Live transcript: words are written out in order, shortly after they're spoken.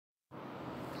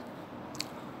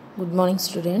Good morning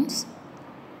students.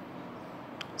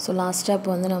 So last step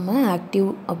வந்து நம்ம active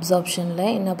absorptionல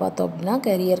என்ன பார்த்தோம் அப்படினா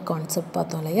career concept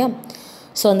பார்த்தோம் இல்லையா.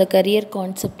 ஸோ அந்த career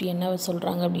concept என்ன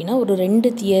சொல்கிறாங்க அப்படின்னா ஒரு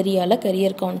ரெண்டு தியரியால்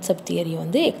career concept தியரி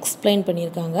வந்து எக்ஸ்பிளைன்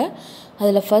பண்ணியிருக்காங்க.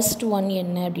 அதில் ஃபர்ஸ்ட் ஒன்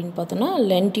என்ன அப்படின்னு பார்த்தோன்னா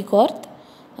லென்டிகார்த்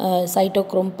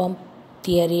சைட்டோக்ரோம் பம்ப்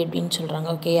தியரி அப்படின்னு சொல்கிறாங்க.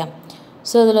 ஓகேயா.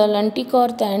 ஸோ அதில்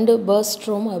லென்டிகார்த் and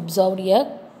பர்ஸ்ட்ரோம் observed a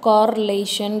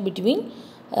correlation between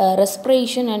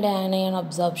respiration and anion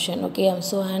absorption. Okay,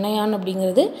 so anion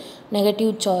அப்படிங்கிறது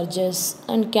நெகட்டிவ் சார்ஜஸ்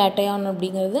அண்ட் கேட்டயான்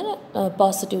அப்படிங்கிறது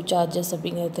பாசிட்டிவ் சார்ஜஸ்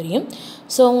அப்படிங்கிறது தெரியும்.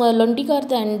 ஸோ அவங்க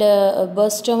லொண்டிகார்த் அண்ட்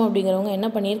பர்ஸ்ட்ரோம் அப்படிங்கிறவங்க என்ன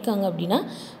பண்ணியிருக்காங்க அப்படின்னா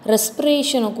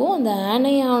ரெஸ்பிரேஷனுக்கும் அந்த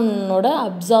ஆனயானோட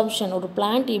அப்சார்ப்ஷன், ஒரு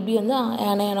பிளான்ட் எப்படி வந்து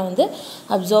ஆனயானை வந்து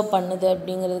அப்சார்ப் பண்ணுது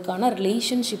அப்படிங்கிறதுக்கான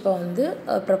ரிலேஷன்ஷிப்பை வந்து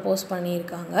ப்ரப்போஸ்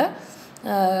பண்ணியிருக்காங்க,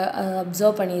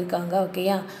 அப்சர்வ் பண்ணியிருக்காங்க.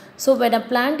 ஓகேயா. So when a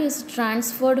plant is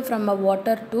transferred from a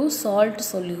water to salt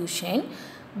solution,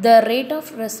 the rate of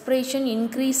respiration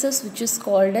increases, which is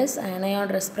called as anion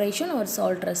respiration or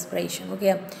salt respiration.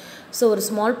 Okay. So ஒரு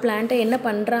small பிளான்ட்டை என்ன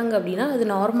பண்ணுறாங்க அப்படின்னா அது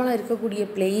நார்மலாக இருக்கக்கூடிய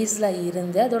பிளேஸில்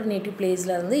இருந்து, அதோட நேட்டிவ்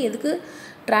பிளேஸில் இருந்து எதுக்கு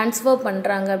ட்ரான்ஸ்ஃபர்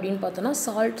பண்ணுறாங்க அப்படின்னு பார்த்தோன்னா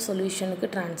சால்ட் சொல்யூஷனுக்கு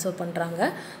ட்ரான்ஸ்ஃபர்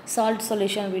பண்ணுறாங்க. சால்ட்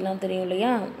சொல்யூஷன் அப்படின்னா தெரியும்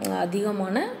இல்லையா,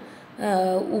 அதிகமான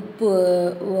உப்பு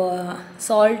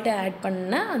சால்ட்டை ஆட்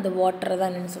பண்ண அந்த வாட்டரை தான்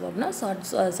என்னென்னு சொல்லுவோம்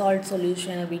அப்படின்னா சால்ட்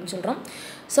சொல்யூஷன் அப்படின்னு சொல்கிறோம்.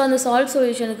 ஸோ அந்த சால்ட்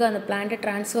சொல்யூஷனுக்கு அந்த பிளான்ட்டை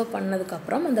ட்ரான்ஸ்ஃபர்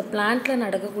பண்ணதுக்கப்புறம் அந்த பிளான்ட்டில்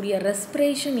நடக்கக்கூடிய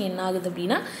ரெஸ்பிரேஷன் என்ன ஆகுது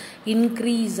அப்படின்னா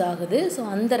இன்க்ரீஸ் ஆகுது. ஸோ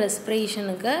அந்த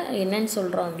ரெஸ்பிரேஷனுக்கு என்னென்னு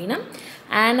சொல்கிறோம் அப்படின்னா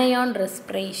ஆனயான்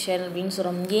ரெஸ்பிரேஷன் அப்படின்னு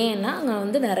சொல்கிறோம். ஏன்னா அங்கே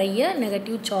வந்து நிறைய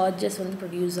நெகட்டிவ் சார்ஜஸ் வந்து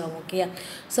ப்ரொடியூஸ் ஆகும். ஓகே.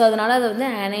 ஸோ அதனால் அதை வந்து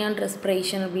ஆனயான்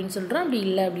ரெஸ்பிரேஷன் அப்படின்னு சொல்கிறோம். அப்படி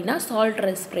இல்லை அப்படின்னா சால்ட்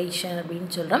ரெஸ்பிரேஷன்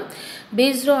அப்படின்னு சொல்கிறோம்.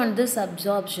 Based on this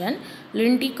absorption,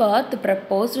 Lundegardh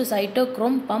proposed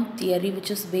cytochrome pump theory, which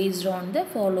is based on the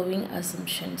following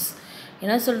assumptions.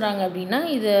 என்ன சொல்கிறாங்க அப்படின்னா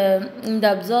இந்த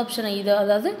அப்சார்ப்ஷனை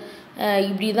அதாவது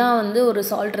இப்படி தான் வந்து ஒரு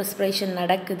சால்ட் ரெஸ்பிரேஷன்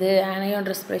நடக்குது, ஆனயான்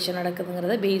ரெஸ்பிரேஷன்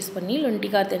நடக்குதுங்கிறத பேஸ் பண்ணி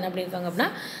Lundegardh என்ன பண்ணியிருக்காங்க அப்படின்னா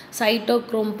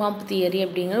சைட்டோக்ரோம் பம்ப் தியரி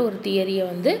அப்படிங்கிற ஒரு தியரியை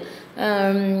வந்து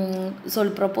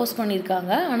ப்ரப்போஸ்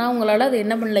பண்ணியிருக்காங்க. ஆனால் அவங்களால அது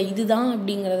என்ன பண்ணல, இதுதான்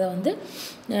அப்படிங்கிறத வந்து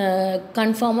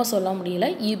கன்ஃபார்மாக சொல்ல முடியல.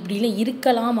 இப்படிலாம்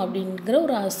இருக்கலாம் அப்படிங்கிற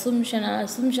ஒரு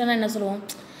அசம்ஷனாக என்ன சொல்லுவோம்,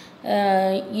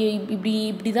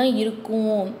 இப்படி தான்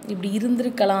இருக்கும், இப்படி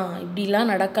இருந்திருக்கலாம்,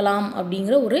 இப்படிலாம் நடக்கலாம்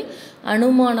அப்படிங்கிற ஒரு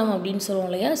அனுமானம் அப்படின்னு சொல்லுவோம்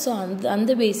இல்லையா. ஸோ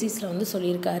அந்த பேசிஸில் வந்து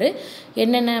சொல்லியிருக்காரு.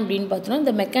 என்னென்ன அப்படின்னு பார்த்தோன்னா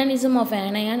இந்த mechanism of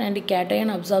anion and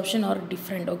cation absorption are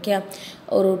different. Okay.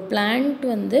 ஒரு பிளான்ட்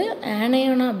வந்து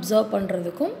ஆனயானை அப்சர்வ்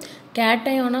பண்ணுறதுக்கும்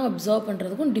கேட்டயானை அப்சர்வ்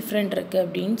பண்ணுறதுக்கும் டிஃப்ரெண்ட் இருக்குது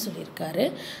அப்படின்னு சொல்லியிருக்காரு.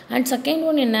 அண்ட் செகண்ட்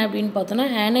ஒன் என்ன அப்படின்னு பார்த்தோன்னா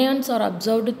anions R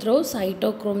observed through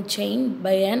cytochrome chain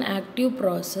by an active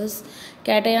process,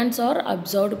 cations R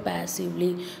observed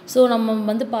passively. So நம்ம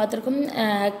வந்து பார்த்துருக்கோம்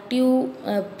ஆக்டிவ்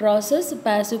ப்ராசஸ்,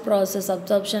 பேசிவ் ப்ராசஸ்.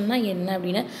 அப்சார்ப்ஷன்னா என்ன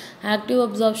அப்படின்னா ஆக்டிவ்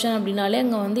அப்சார்ப்ஷன் அப்படின்னாலே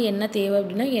அங்கே வந்து என்ன தேவை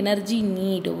அப்படின்னா எனர்ஜி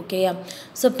நீட். ஓகேயா.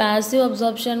 ஸோ பேசிவ்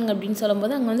அப்சார்ப்ஷன் அப்படின்னு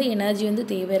சொல்லும்போது அங்கே வந்து எனர்ஜி வந்து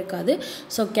தேவை இருக்காது.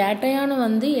 ஸோ கேட்டயானை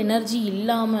வந்து எனர்ஜி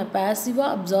இல்லாமல் பேசிவாக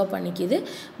அப்சர்வ் பண்ணிக்கிது.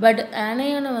 பட்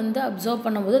ஆனயானை வந்து அப்சர்வ்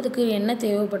பண்ணும்போது அதுக்கு என்ன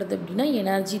தேவைப்படுது அப்படின்னா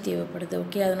எனர்ஜி தேவைப்படுது.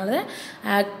 ஓகே. அதனால தான்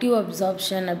ஆக்டிவ்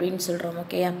அப்சார்ப்ஷன் அப்படின்னு சொல்கிறோம்.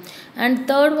 ஓகே. அண்ட்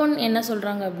தேர்ட் ஒன் என்ன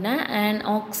சொல்கிறாங்க அப்படின்னா and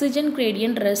oxygen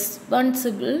gradient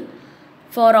responsible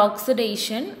for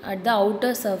oxidation at the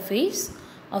outer surface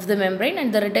of the membrane and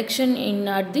the reduction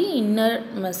at the inner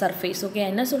surface. Okay.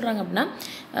 என்ன சொல்கிறாங்க அப்படின்னா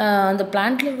அந்த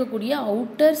பிளான்ட்டில் இருக்கக்கூடிய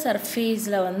அவுட்டர்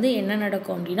சர்ஃபேஸில் வந்து என்ன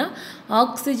நடக்கும் அப்படின்னா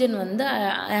ஆக்சிஜன் வந்து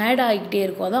ஆட் ஆகிக்கிட்டே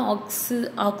இருக்கும். அதான்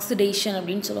ஆக்சிடேஷன்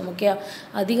அப்படின்னு சொல்லுவோம். ஓகே.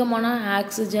 அதிகமான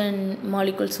ஆக்சிஜன்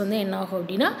மாலிகுல்ஸ் வந்து என்ன ஆகும்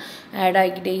அப்படின்னா ஆட்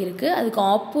ஆகிக்கிட்டே இருக்குது. அதுக்கு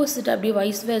ஆப்போசிட் அப்படியே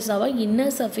வைஸ் வேர்ஸாவாக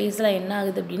இன்னர் சர்ஃபேஸில் என்ன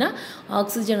ஆகுது அப்படின்னா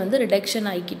ஆக்சிஜன் வந்து ரிடக்ஷன்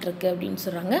ஆகிக்கிட்டு இருக்கு அப்படின்னு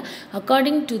சொல்கிறாங்க.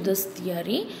 According to this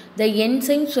theory, the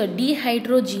enzymes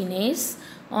dehydrogenase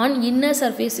on inner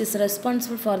surface is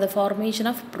responsible for the formation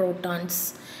of protons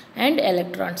and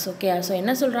electrons. Okay. So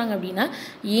என்ன சொல்கிறாங்க அப்படின்னா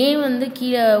ஏன் வந்து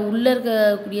கீழே உள்ளே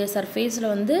இருக்கக்கூடிய சர்ஃபேஸில்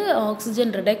வந்து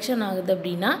ஆக்சிஜன் ரிடக்ஷன் ஆகுது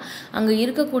அப்படின்னா அங்கே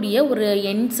இருக்கக்கூடிய ஒரு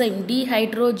என்சைம்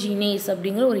டீஹைட்ரோஜினேஸ்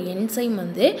அப்படிங்கிற ஒரு என்சைம்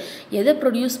வந்து எதை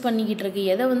ப்ரொடியூஸ் பண்ணிக்கிட்டு இருக்கு,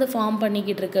 எதை வந்து ஃபார்ம்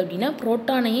பண்ணிக்கிட்டு இருக்கு அப்படின்னா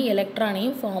புரோட்டானையும்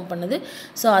எலக்ட்ரானையும் ஃபார்ம் பண்ணுது.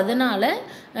 ஸோ அதனால்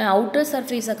அவுட்டர்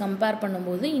சர்ஃபேஸை கம்பேர்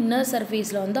பண்ணும்போது இன்னர்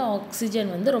சர்ஃபேஸில் வந்து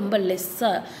ஆக்சிஜன் வந்து ரொம்ப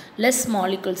லெஸ்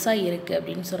மாலிகுல்ஸாக இருக்குது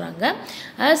அப்படின்னு சொல்கிறாங்க.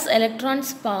 as electrons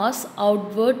pass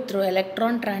outward through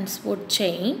electron transport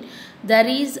chain, there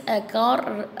is a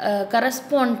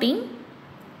corresponding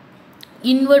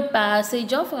inward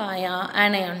passage of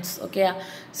anions. Okay,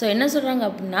 so என்ன சொல்றாங்க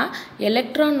அப்படினா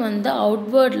எலக்ட்ரான் வந்து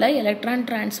அவுட்வர்ட்ல எலக்ட்ரான்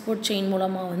டிரான்ஸ்போர்ட் செயின்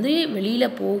மூலமா வந்து வெளியில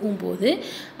போகும்போது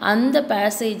அந்த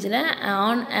பேசேஜ்ல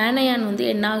ஆனியான் வந்து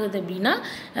என்ன ஆகுது அப்படினா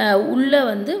உள்ள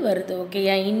வந்து வருது. ஓகே,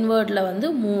 இன்வர்ட்ல வந்து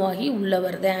மூவ் ஆகி உள்ள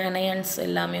வருது ஆனியான்ஸ்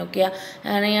எல்லாமே. ஓகே,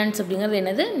 ஆனியான்ஸ் அப்படிங்கிறது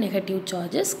என்னது நெகட்டிவ்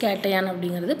சார்ஜஸ், கேட்டயான்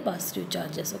அப்படிங்கிறது பாசிட்டிவ்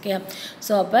சார்ஜஸ். ஓகே,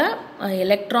 ஸோ அப்போ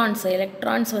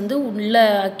எலக்ட்ரான்ஸ் வந்து உள்ள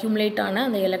அக்யூமுலேட் ஆன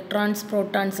அந்த எலக்ட்ரான்ஸ்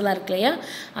புரோட்டான்ஸ்லாம் இருக்கு இல்லையா,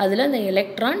 அதில் அந்த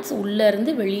எலக்ட்ரான்ஸ்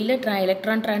உள்ளேருந்து வெளியில்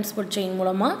எலக்ட்ரான் டிரான்ஸ்போர்ட் செயின்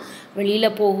மூலமாக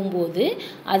வெளியில் போகும்போது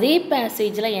அதே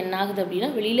பேசேஜில் என்ன ஆகுது அப்படின்னா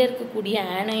வெளியில் இருக்கக்கூடிய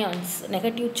ஆனியான்ஸ்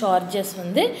நெகட்டிவ் சார்ஜஸ்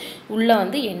வந்து உள்ளே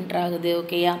வந்து என்ட்ராகுது.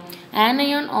 ஓகேயா,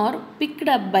 anion R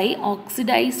picked up by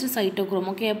oxidised cytochrome.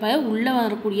 Okay, அப்போ உள்ளே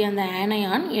வரக்கூடிய அந்த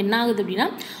ஆனியான் என்ன ஆகுது அப்படின்னா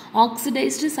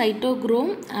ஆக்சிடைஸ்டு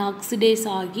சைட்டோக்ரோம் ஆக்சிடைஸ்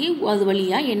ஆகி அது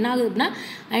வழியாக என்ன ஆகுது அப்படின்னா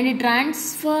and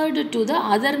transferred to the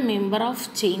other member of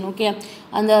chain. Okay,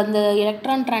 அந்த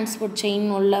எலக்ட்ரான் டிரான்ஸ்போர்ட் செயின்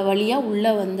உள்ள வழியாக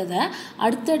உள்ளே வந்ததை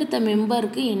அடுத்தடுத்த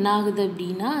மெம்பருக்கு என்ன ஆகுது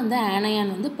அப்படின்னா அந்த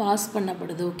ஆனியான் வந்து பாஸ்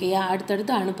பண்ணப்படுது. ஓகேயா,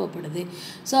 அடுத்தடுத்து அனுப்பப்படுது.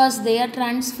 So as they are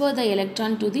transfer the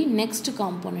electron to the next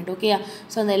component. ஓகேயா,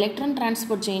 ஸோ அந்த எலக்ட்ரான்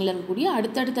டிரான்ஸ்போர்ட் செயினில் இருக்கக்கூடிய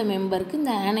அடுத்தடுத்த மெம்பருக்கு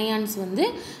இந்த ஆனியான்ஸ் வந்து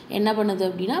என்ன பண்ணுது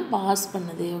அப்படின்னா பாஸ்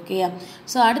பண்ணுது. ஓகேயா,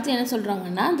 ஸோ அடுத்து என்ன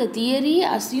சொல்கிறாங்கன்னா the theory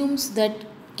assumes that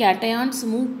cations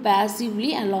move passively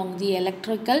along the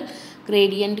electrical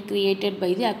gradient created by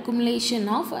the accumulation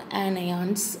of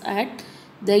anions at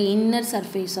the inner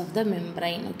surface of the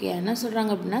membrane. Okay, என்ன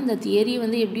சொல்கிறாங்க அப்படின்னா இந்த தியரி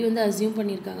வந்து எப்படி வந்து அசியூம்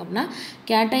பண்ணியிருக்காங்க அப்படின்னா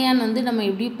கேட்டயான் வந்து நம்ம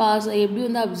எப்படி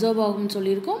வந்து அப்சர்வ் ஆகும்னு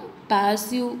சொல்லியிருக்கோம்,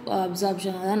 பாசிவ்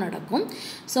அப்சார்ப்ஷனாக தான் நடக்கும்.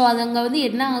 ஸோ அது அங்கே வந்து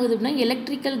என்ன ஆகுது அப்படின்னா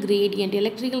எலக்ட்ரிக்கல்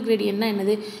கிரேடியன்ட்னா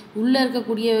என்னது, உள்ளே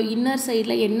இருக்கக்கூடிய இன்னர்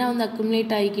சைடில் என்ன வந்து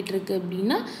அக்குமுலேட் ஆகிக்கிட்டு இருக்குது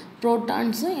அப்படின்னா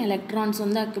ப்ரோட்டான்ஸும் எலக்ட்ரான்ஸ்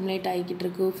வந்து அக்குமுலேட் ஆகிக்கிட்டு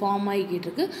இருக்கு, ஃபார்ம் ஆகிக்கிட்டு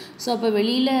இருக்கு. ஸோ அப்போ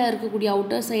வெளியில் இருக்கக்கூடிய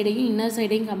அவுட்டர் சைடையும் இன்னர்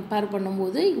சைடையும் கம்பேர்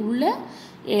பண்ணும்போது உள்ள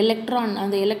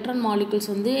அந்த எலக்ட்ரான்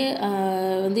மாலிகுல்ஸ் வந்து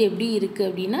எப்படி இருக்குது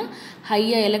அப்படின்னா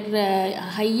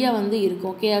ஹையாக வந்து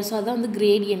இருக்கும். ஓகே, ஸோ அதான் வந்து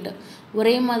கிரேடியன்ட்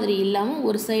ஒரே மாதிரி இல்லாமல்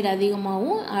ஒரு சைடு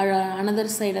அதிகமாகவும்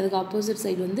அனதர் சைடு அதுக்கு ஆப்போசிட்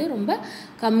சைடு வந்து ரொம்ப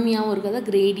கம்மியாகவும் இருக்கிறத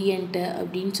கிரேடியன்ட்டு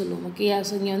அப்படின்னு சொல்லுவோம். ஓகே,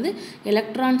 ஸோ இங்கே வந்து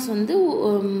எலக்ட்ரான்ஸ் வந்து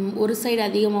ஒரு சைடு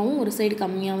அதிகமாகவும் ஒரு சைடு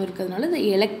கம்மியாகவும் இருக்கிறதுனால இந்த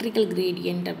எலக்ட்ரிக்கல்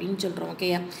கிரேடியன்ட் அப்படின்னு சொல்கிறோம்.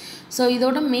 ஓகேயா, ஸோ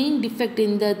இதோட மெயின் டிஃபெக்ட்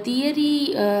இந்த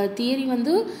தியரி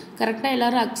வந்து கரெக்டாக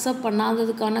எல்லோரும் அக்செப்ட்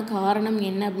பண்ணாததுக்கான காரணம்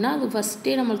என்ன அப்படின்னா அது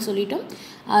ஃபஸ்ட்டே நம்மளுக்கு சொல்லிட்டோம்.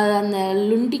 அந்த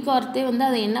லுண்டிகார்த்தே வந்து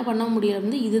அதை என்ன பண்ண முடியல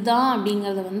வந்து இதுதான்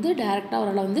அப்படிங்கிறத வந்து டைரெக்டாக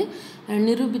அவரால் வந்து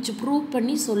நிரூபித்து ப்ரூவ்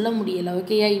பண்ணி சொல்ல முடியலை.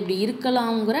 ஓகேயா, இப்படி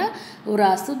இருக்கலாங்கிற ஒரு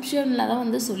அசப்ஷனில் தான்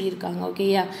வந்து சொல்லியிருக்காங்க.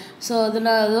 ஓகேயா, ஸோ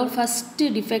அதோட ஃபஸ்ட்டு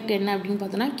டிஃபெக்ட் என்ன அப்படின்னு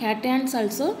பார்த்தோன்னா கேட்டயான்ஸ்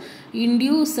ஆல்சோ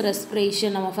இன்டியூஸ்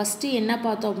ரெஸ்பிரேஷன். நம்ம ஃபஸ்ட்டு என்ன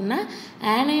பார்த்தோம் அப்படின்னா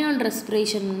ஆனியான்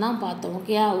ரெஸ்பிரேஷன் தான் பார்த்தோம்.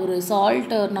 ஓகேயா, ஒரு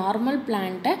நார்மல்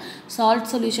பிளான்ட்டை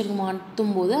சால்ட் சொல்யூஷனுக்கு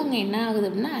மாற்றும் போது அங்கே என்ன ஆகுது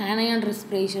அப்படின்னா ஆனியான்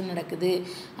ரெஸ்பிரேஷன் நடக்குது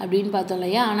அப்படின்னு பார்த்தோம்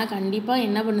இல்லையா. ஆனால் கண்டிப்பாக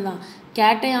என்ன பண்ணுதான்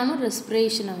கேட்டயானும்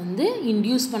ரெஸ்பிரேஷனை வந்து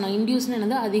இன்டியூஸ்னு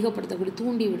என்னது அதிகப்படுத்தக்கூடிய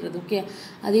தூண்டி விடுறது. ஓகே,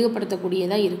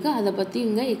 அதிகப்படுத்தக்கூடியதாக இருக்குது. அதை பற்றி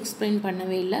இங்கே எக்ஸ்பிளைன்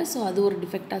பண்ணவே இல்லை. ஸோ அது ஒரு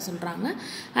டிஃபெக்டாக சொல்கிறாங்க.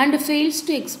 And fails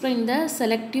to explain the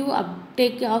selective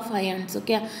uptake of ions.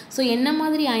 Okay, so என்ன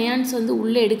மாதிரி அயான்ஸ் வந்து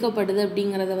உள்ளே எடுக்கப்படுது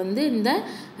அப்படிங்கிறத வந்து இந்த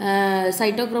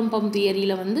சைட்டோக்ரோம் பம்ப்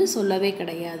தியரியில் வந்து சொல்லவே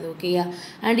கிடையாது. ஓகேயா,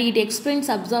 and it explains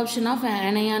absorption of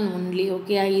anion only.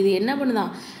 ஓகேயா, இது என்ன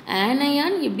பண்ணுதான்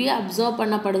ஆனியான் எப்படி அப்சார்ப்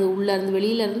பண்ணப்படுது உள்ளேருந்து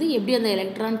வெளியிலேருந்து எப்படி அந்த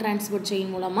எலக்ட்ரான் டிரான்ஸ்போர்ட்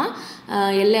செயின் மூலமாக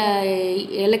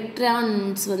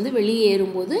எலக்ட்ரான்ஸ் வந்து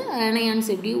வெளியேறும்போது ஆனியான்ஸ்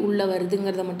எப்படி உள்ளே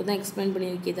வருதுங்கிறத மட்டும்தான் எக்ஸ்பிளைன்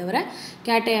பண்ணியிருக்கே தவிர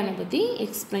கேட்டயானை பற்றி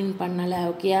எக்ஸ்பிளைன் பண்ணலை.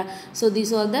 ஓகேயா, so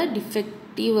these are the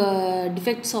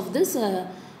defects of this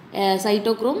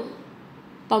cytochrome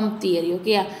pump theory.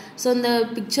 ஓகேயா, ஸோ இந்த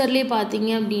பிக்சர்லேயே பார்த்தீங்க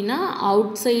அப்படின்னா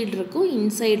அவுட் சைடு இருக்கும்,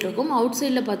 இன்சைடு இருக்கும். அவுட்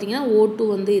சைடில் பார்த்தீங்கன்னா O2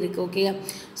 வந்து இருக்குது. ஓகேயா,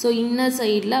 ஸோ இன்னர்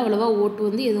சைடில் அவ்வளோவா O2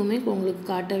 வந்து எதுவுமே உங்களுக்கு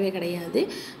காட்டவே கிடையாது.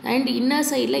 அண்ட் இன்னர்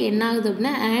சைடில் என்ன ஆகுது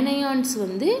அப்படின்னா ஆனியான்ஸ்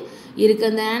வந்து இருக்குது.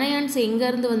 அந்த ஆனியான்ஸ்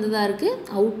எங்கேருந்து வந்ததாக இருக்குது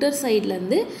அவுட்டர்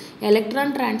சைட்லேருந்து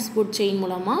எலக்ட்ரான் டிரான்ஸ்போர்ட் செயின்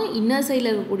மூலமாக இன்னர் சைடில்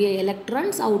இருக்கக்கூடிய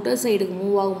எலக்ட்ரான்ஸ் அவுட்டர் சைடுக்கு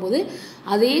மூவ் ஆகும்போது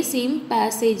அதே சேம்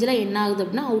பேசேஜில் என்ன ஆகுது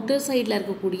அப்படின்னா அவுட்டர் சைடில்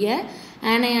இருக்கக்கூடிய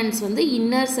ஆனியான்ஸ் வந்து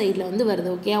இன்னர் சைடில் வந்து வருது.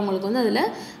 ஓகே, அவங்களுக்கு வந்து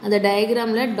அதில் அந்த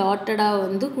டயக்ராமில் டாட்டடாக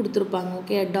வந்து கொடுத்துருப்பாங்க.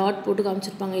 ஓகே, டாட் போட்டு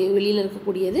காமிச்சிருப்பாங்க. வெளியில்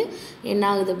இருக்கக்கூடியது என்ன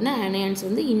ஆகுது அப்படின்னா ஆனியான்ஸ்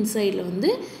வந்து இன்சைடில்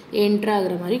வந்து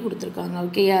என்ட்ராகிற மாதிரி கொடுத்துருக்காங்க.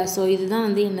 ஓகேயா, ஸோ இதுதான்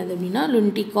வந்து என்னது அப்படின்னா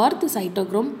லுண்டிகார்த்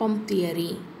cytochrome pump theory.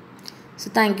 So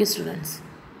thank you students.